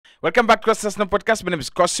Welcome back to Arsenal Podcast. My name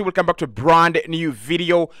is Cossy. Welcome back to a brand new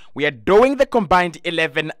video. We are doing the combined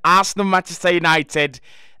 11 Arsenal Manchester United,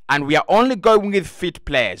 and we are only going with fit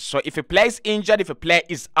players. So if a player is injured, if a player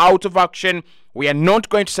is out of action, we are not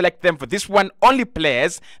going to select them for this one. Only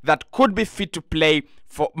players that could be fit to play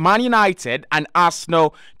for Man United and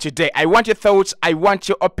Arsenal today. I want your thoughts. I want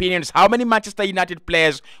your opinions. How many Manchester United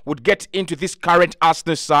players would get into this current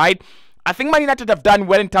Arsenal side? I think Man United have done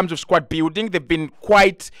well in terms of squad building. They've been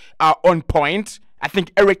quite on point. I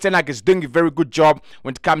think Erik ten Hag is doing a very good job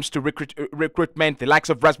when it comes to recruitment. The likes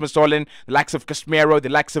of Rasmus Højlund, the likes of Casemiro, the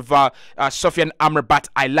likes of Sofyan Amrabat,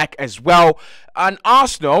 I like as well. And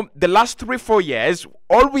Arsenal, the last 3-4 years,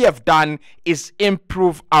 all we have done is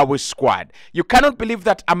improve our squad. You cannot believe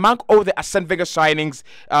that among all the Arsene Wenger signings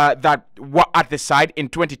that were at the side in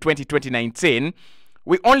 2020-2019,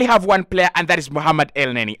 we only have one player, and that is Mohamed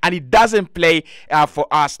Elneny, and he doesn't play for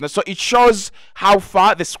Arsenal. So it shows how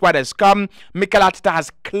far the squad has come. Mikel Arteta has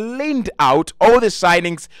cleaned out all the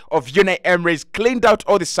signings of Unai Emery's, cleaned out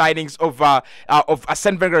all the signings of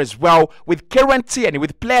Arsene Wenger as well, with Kieran Tierney,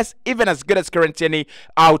 with players even as good as Kieran Tierney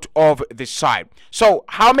out of the side. So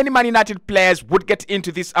how many Man United players would get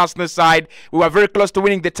into this Arsenal side? We were very close to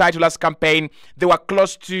winning the title last campaign. They were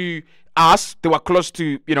close to us. They were close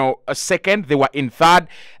to, a second. They were in third.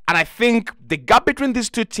 And I think the gap between these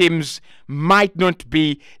two teams might not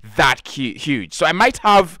be that huge. So I might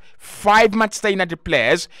have 5 Manchester United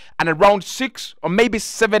players and around 6 or maybe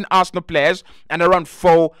 7 Arsenal players and around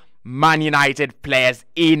 4 Man United players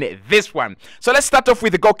in this one. So let's start off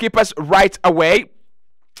with the goalkeepers right away.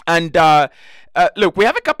 And look, we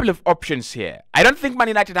have a couple of options here. I don't think Man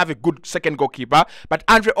United have a good second goalkeeper, but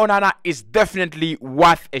Andre Onana is definitely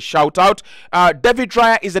worth a shout out. David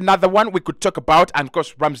Raya is another one we could talk about, and of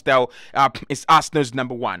course Ramsdale is Arsenal's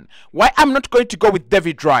number 1. Why I'm not going to go with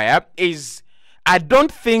David Raya is I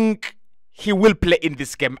don't think he will play in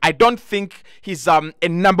this game. I don't think he's a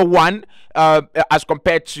number 1 as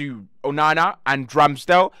compared to Onana and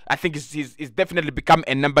Ramsdale. I think he's definitely become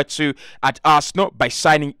a number 2 at Arsenal by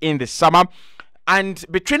signing in the summer. And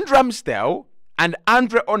between Ramsdale and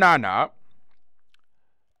Andre Onana,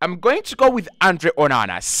 I'm going to go with Andre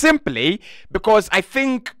Onana simply because I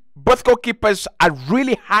think both goalkeepers are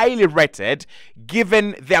really highly rated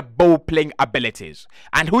given their ball playing abilities.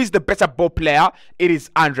 And who is the better ball player? It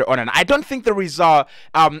is Andre Onana. I don't think there is a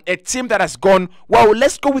team that has gone, well,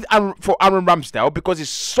 let's go with for Aaron Ramsdale because he's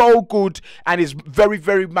so good and is very,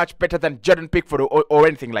 very much better than Jordan Pickford or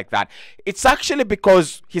anything like that. It's actually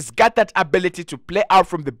because he's got that ability to play out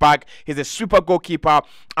from the back. He's a super goalkeeper,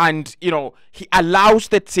 and he allows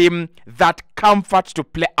the team that comfort to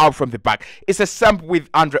play out from the back. It's the same with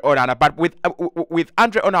Andre Onana, but with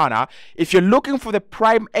Andre Onana, if you're looking for the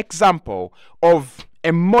prime example of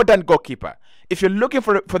a modern goalkeeper, if you're looking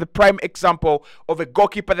for the prime example of a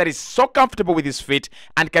goalkeeper that is so comfortable with his feet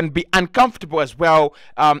and can be uncomfortable as well,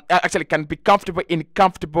 actually can be comfortable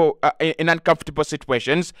in uncomfortable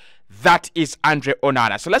situations, that is Andre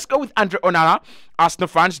Onana. So let's go with Andre Onana. Arsenal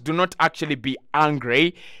fans, do not actually be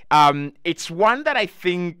angry. It's one that I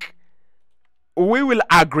think we will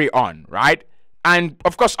agree on, right? And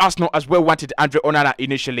of course, Arsenal as well wanted Andre Onana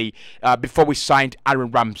initially before we signed Aaron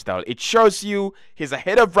Ramsdale. It shows you he's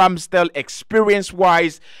ahead of Ramsdale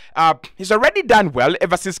experience-wise. He's already done well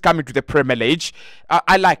ever since coming to the Premier League.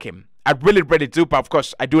 I like him. I really, really do. But of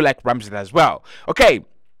course, I do like Ramsdale as well. Okay,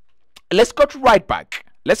 let's go to right back.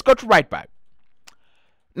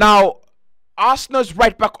 Now, Arsenal's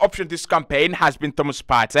right back option this campaign has been Thomas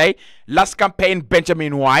Partey. Last campaign,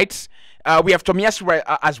 Benjamin White. We have Tomiyasu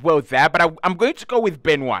as well there, but I'm going to go with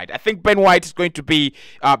Ben White. I think Ben White is going to be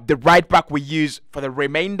the right back we use for the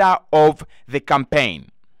remainder of the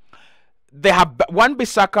campaign. They have Wan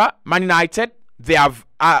Bissaka, Man United. They have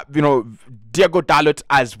Diego Dalot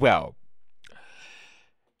as well.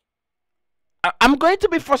 I'm going to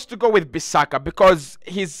be forced to go with Bissaka because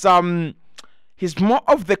he's more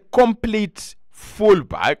of the complete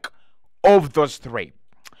fullback of those 3.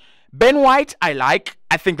 Ben White, I like.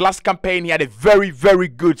 I think last campaign he had a very, very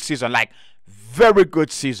good season. Very good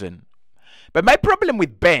season. But my problem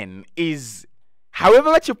with Ben is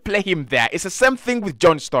however much you play him there, it's the same thing with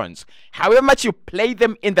John Stones. However much you play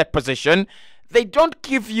them in that position, they don't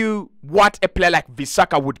give you what a player like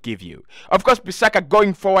Bissaka would give you. Of course, Bissaka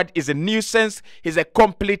going forward is a nuisance. He's a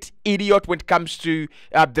complete idiot when it comes to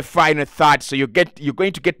the final third. So you're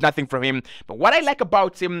going to get nothing from him. But what I like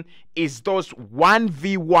about him is those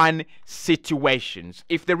 1v1 situations.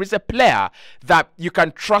 If there is a player that you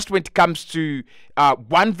can trust when it comes to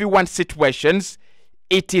 1v1 situations,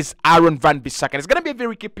 it is Aaron Van Bissaka. It's going to be a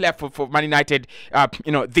very key player for Man United,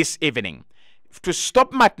 this evening. to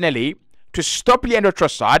stop Martinelli, to stop Leandro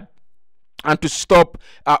Trossard, and to stop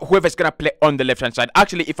whoever's going to play on the left-hand side.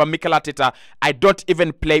 Actually, if I'm Mikel Arteta, I don't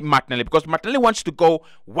even play Martinelli, because Martinelli wants to go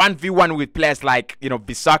 1v1 with players like,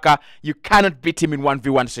 Bissaka. You cannot beat him in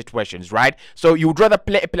 1v1 situations, right? So you would rather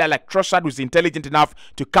play a player like Trossard, who's intelligent enough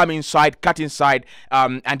to come inside, cut inside,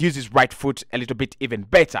 and use his right foot a little bit even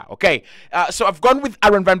better, okay? So I've gone with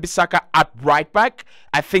Aaron Van Bissaka at right back.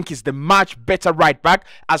 I think he's the much better right back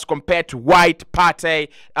as compared to White, Partey,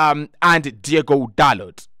 and Diego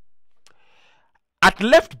Dalot. At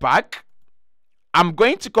left back, I'm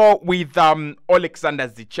going to go with Alexander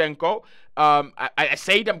Zinchenko. I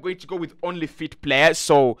said I'm going to go with only fit players,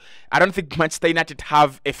 so I don't think Manchester United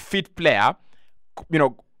have a fit player,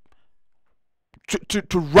 to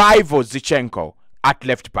rival Zinchenko at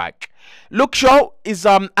left back. Luke Shaw is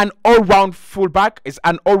an all-round fullback, is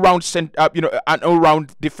an all-round an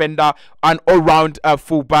all-round defender, an all-round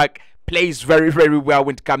fullback. Plays very, very well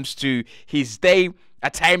when it comes to his day.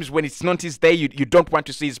 At times when it's not his day, you don't want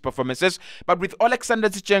to see his performances. But with Alexander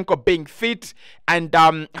Zinchenko being fit, and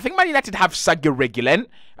I think Man United have Sergio Reguilon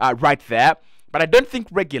right there. But I don't think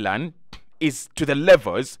Reguilon is to the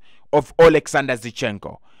levels of Alexander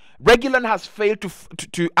Zinchenko. Reguilon has failed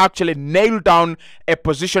to actually nail down a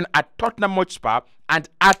position at Tottenham Hotspur and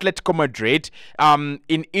Atletico Madrid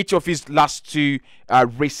in each of his last two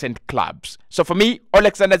recent clubs. So for me,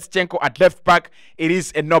 Alexander Zinchenko at left back, it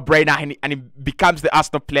is a no-brainer, and he becomes the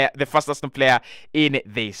first Arsenal player in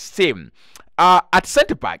this team. At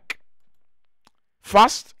centre back,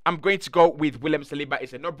 first, I'm going to go with William Saliba.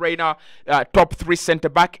 It's a no-brainer. Top 3 centre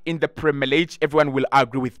back in the Premier League. Everyone will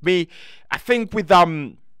agree with me. I think with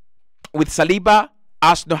Saliba,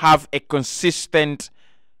 Arsenal have a consistent,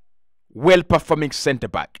 well-performing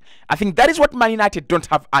centre-back. I think that is what Man United don't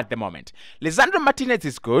have at the moment. Lisandro Martinez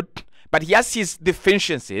is good, but he has his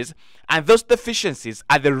deficiencies, and those deficiencies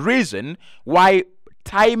are the reason why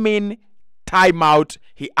time in, time out,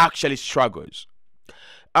 he actually struggles.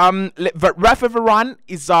 Rafa Varane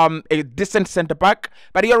is a decent centre-back,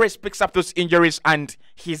 but he always picks up those injuries and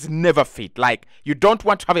he's never fit. Like, you don't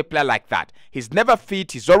want to have a player like that. He's never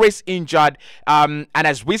fit, he's always injured, and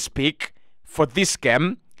as we speak, for this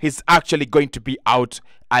game, he's actually going to be out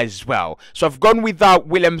as well. So I've gone with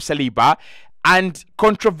William Saliba, and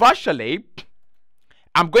controversially,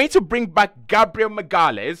 I'm going to bring back Gabriel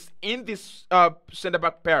Magalhaes in this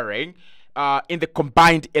centre-back pairing in the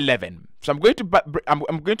combined 11. So I'm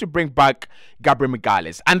going to bring back Gabriel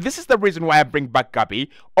Magalhaes, and this is the reason why I bring back Gabi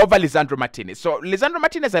over Lisandro Martinez. So Lisandro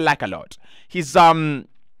Martinez I like a lot. He's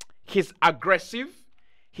aggressive,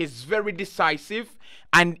 he's very decisive,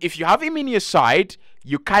 and if you have him in your side,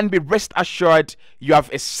 you can be rest assured you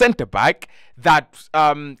have a centre back that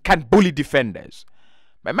can bully defenders.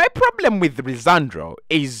 But my problem with Lisandro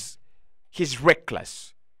is he's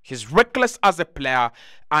reckless. He's reckless as a player,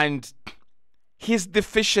 and his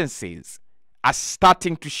deficiencies are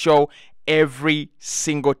starting to show every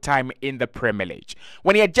single time in the Premier League.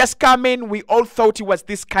 When he had just come in, we all thought he was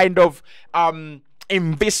this kind of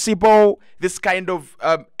invisible, this kind of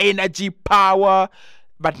energy, power.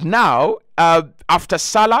 But now, after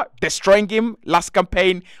Salah destroying him last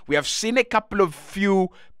campaign, we have seen a couple of few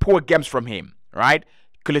poor games from him, right?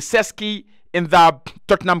 Kulusevski in the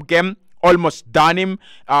Tottenham game almost done him.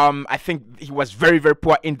 I think he was very, very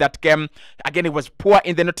poor in that game. Again, he was poor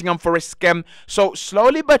in the Nottingham Forest game. So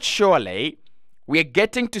slowly but surely, we're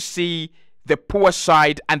getting to see the poor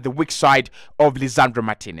side and the weak side of Lisandro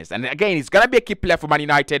Martinez. And again, he's going to be a key player for Man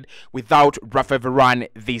United without Rafa Varane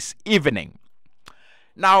this evening.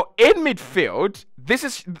 Now, in midfield,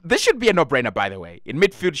 this should be a no-brainer, by the way. In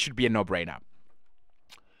midfield, it should be a no-brainer.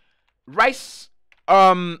 Rice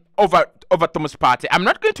over Thomas Partey. I'm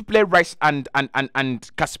not going to play Rice and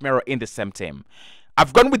Casemiro in the same team.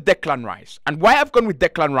 I've gone with Declan Rice. And why I've gone with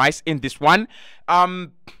Declan Rice in this one,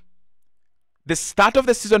 the start of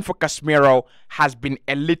the season for Casemiro has been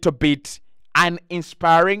a little bit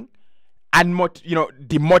uninspiring and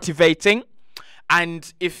demotivating.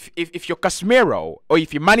 And if you're Casemiro, or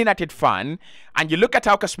if you're Man United fan, and you look at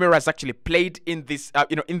how Casemiro has actually played in this,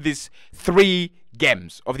 in these 3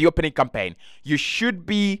 games of the opening campaign, you should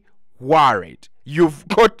be worried. You've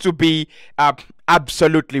got to be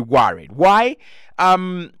absolutely worried. Why?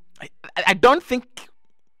 I don't think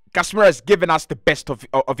Casemiro has given us the best of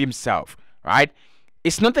himself, right?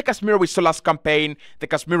 It's not the Casemiro we saw last campaign, the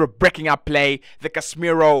Casemiro breaking up play, the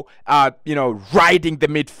Casemiro, riding the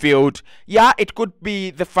midfield. Yeah, it could be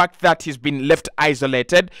the fact that he's been left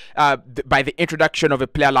isolated by the introduction of a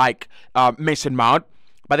player like Mason Mount.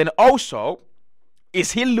 But then also,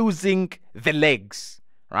 is he losing the legs,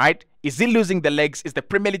 right? Is he losing the legs? Is the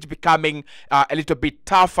Premier League becoming a little bit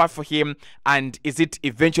tougher for him? And is it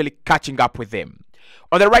eventually catching up with him?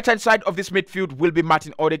 On the right-hand side of this midfield will be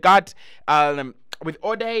Martin Odegaard. With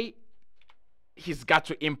Ode, he's got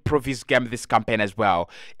to improve his game this campaign as well.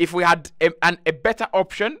 If we had a better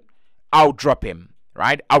option, I'll drop him.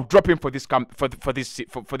 Right, I'll drop him for this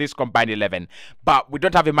for this combined 11, but we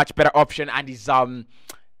don't have a much better option, and he's one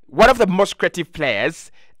of the most creative players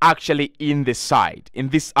actually in this side, in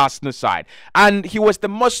this Arsenal side, and he was the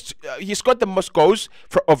most he scored the most goals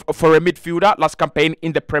for a midfielder last campaign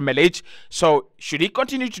in the Premier League. So should he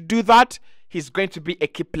continue to do that, he's going to be a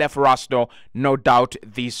key player for Arsenal, no doubt,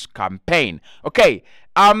 this campaign. Okay,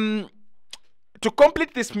 to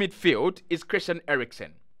complete this midfield is Christian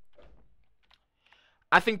Eriksen.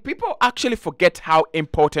 I think people actually forget how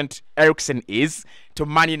important Eriksen is to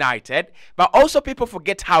Man United, but also people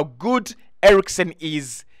forget how good Eriksen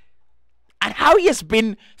is and how he has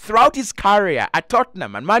been throughout his career at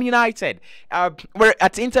Tottenham and Man United,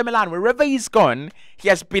 at Inter Milan, wherever he's gone, he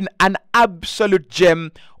has been an absolute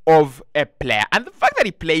gem of a player. And the fact that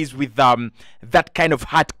he plays with that kind of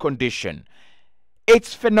heart condition,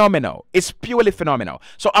 it's phenomenal. It's purely phenomenal.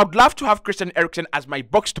 So I'd love to have Christian Eriksen as my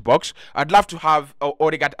box-to-box. I'd love to have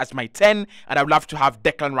Odegaard as my 10. And I'd love to have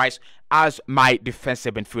Declan Rice as my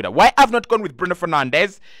defensive midfielder. Why I've not gone with Bruno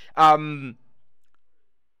Fernandes?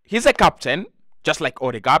 He's a captain, just like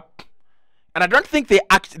Odegaard. And I don't think they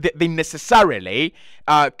necessarily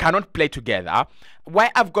cannot play together.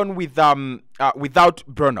 Why I've gone with without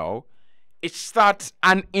Bruno, it's that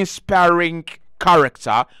uninspiring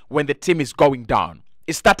character when the team is going down.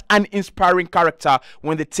 It's that uninspiring character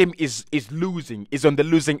when the team is losing, is on the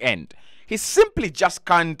losing end. He simply just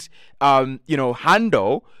can't,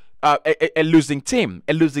 handle a losing team,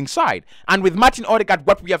 a losing side. And with Martin Odegaard,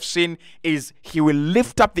 what we have seen is he will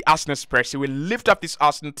lift up the Arsenal Spurs. He will lift up this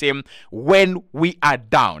Arsenal team when we are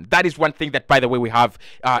down. That is one thing that, by the way, we have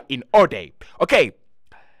in Ode. Okay.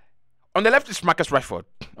 On the left is Marcus Rashford,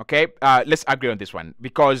 okay? Let's agree on this one,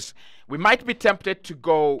 because we might be tempted to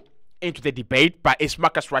go into the debate, but it's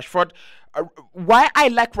Marcus Rashford. Why I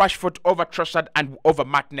like Rashford over Trossard and over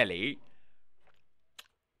Martinelli,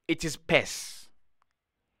 it is pace.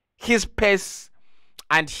 His pace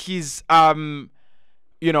and his,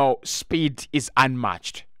 speed is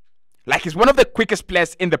unmatched. Like, he's one of the quickest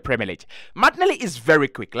players in the Premier League. Martinelli is very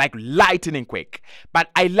quick, like lightning quick. But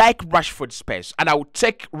I like Rashford's pace, and I would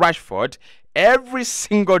take Rashford every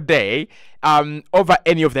single day over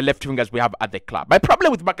any of the left wingers we have at the club. My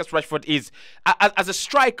problem with Marcus Rashford is, as a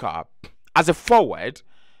striker, as a forward,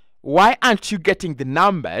 why aren't you getting the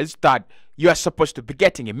numbers that you are supposed to be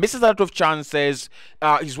getting? He misses a lot of chances.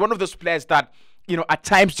 He's one of those players that, at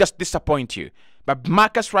times just disappoint you. But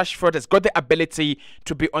Marcus Rashford has got the ability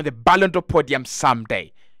to be on the Ballon d'Or podium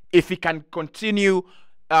someday, if he can continue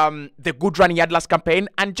the good run he had last campaign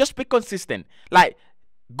and just be consistent. Like,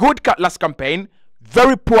 good last campaign,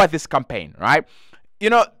 very poor this campaign, right?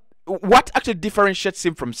 What actually differentiates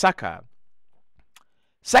him from Saka?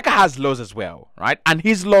 Saka has lows as well, right? And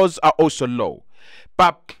his lows are also low.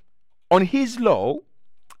 But on his low,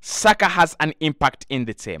 Saka has an impact in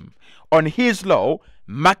the team. On his low,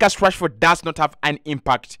 Marcus Rashford does not have an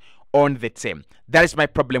impact on the team. That is my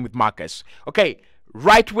problem with Marcus. Okay,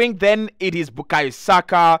 right wing, then it is Bukayo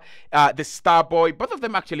Saka, the star boy. Both of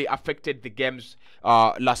them actually affected the games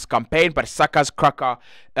last campaign, but Saka's cracker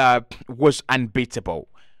was unbeatable.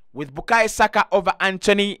 With Bukayo Saka over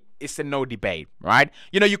Anthony, it's a no debate, right?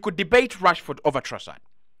 You could debate Rashford over Trossard.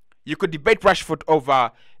 You could debate Rashford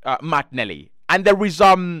over Martinelli. And there is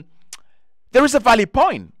a valid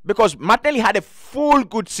point, because Martinelli had a full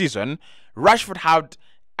good season. Rashford had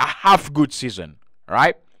a half good season,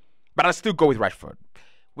 right? But I'll still go with Rashford.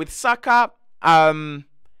 With Saka, Anthony,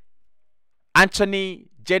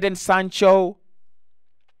 Jadon Sancho,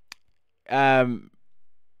 I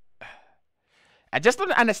just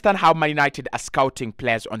don't understand how Man United are scouting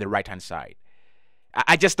players on the right-hand side.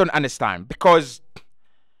 I just don't understand, because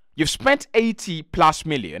you've spent 80 plus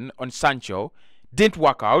million on Sancho, didn't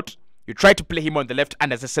work out. You try to play him on the left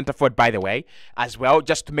and as a centre forward, by the way, as well,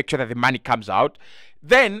 just to make sure that the money comes out.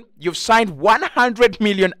 Then you've signed 100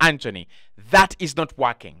 million Anthony. That is not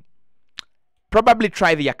working. Probably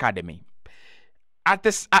try the academy. At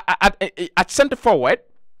centre forward,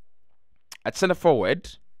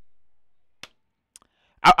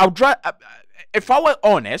 I'll try. If I were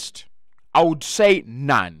honest, I would say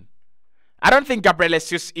none. I don't think Gabriel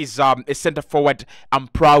Jesus is a centre forward I'm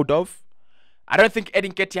proud of. I don't think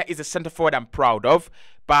Edin Ketia is a centre forward I'm proud of,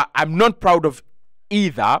 but I'm not proud of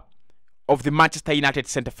either of the Manchester United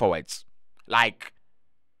centre forwards, like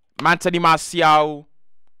Anthony Martial,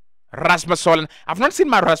 Rasmus Holland. I've not seen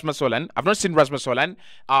Rasmus Holland.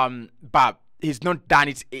 But he's not done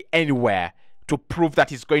it anywhere to prove that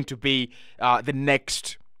he's going to be the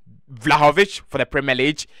next Vlahovic for the Premier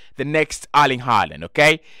League, the next Erling Haaland,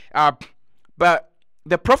 okay? But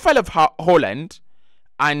the profile of Holland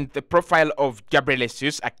and the profile of Gabriel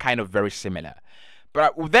Jesus are kind of very similar.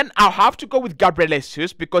 But then I'll have to go with Gabriel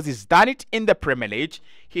Jesus because he's done it in the Premier League.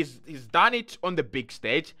 He's done it on the big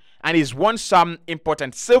stage, and he's won some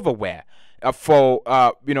important silverware for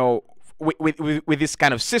with this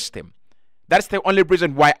kind of system. That's the only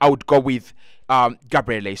reason why I would go with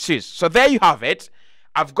Gabriel Jesus. So there you have it.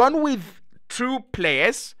 I've gone with 2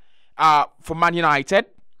 players for Man United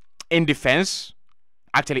in defense,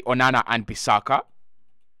 actually Onana and Bissaka.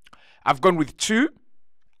 I've gone with 2.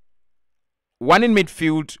 1 in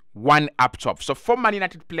midfield, 1 up top. So 4 Man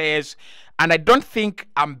United players, and I don't think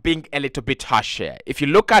I'm being a little bit harsh here. If you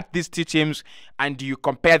look at these 2 teams and you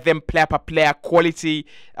compare them player per player, quality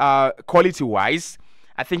wise,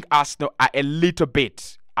 I think Arsenal are a little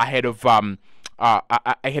bit ahead of Man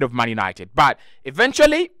United. But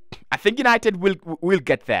eventually, I think United will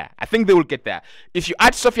get there. I think they will get there. If you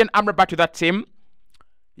add Sofiane Amrabat to that team,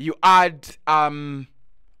 you add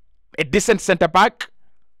a decent centre back.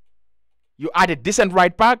 You add a decent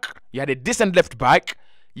right back, you add a decent left back,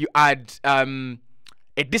 you add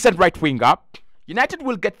a decent right winger. United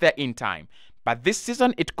will get there in time. But this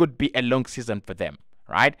season, it could be a long season for them,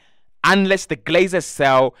 right? Unless the Glazers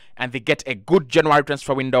sell and they get a good January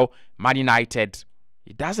transfer window, Man United,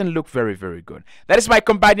 it doesn't look very, very good. That is my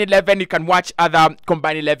combined 11. You can watch other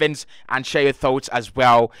combined 11s and share your thoughts as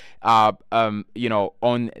well,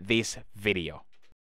 on this video.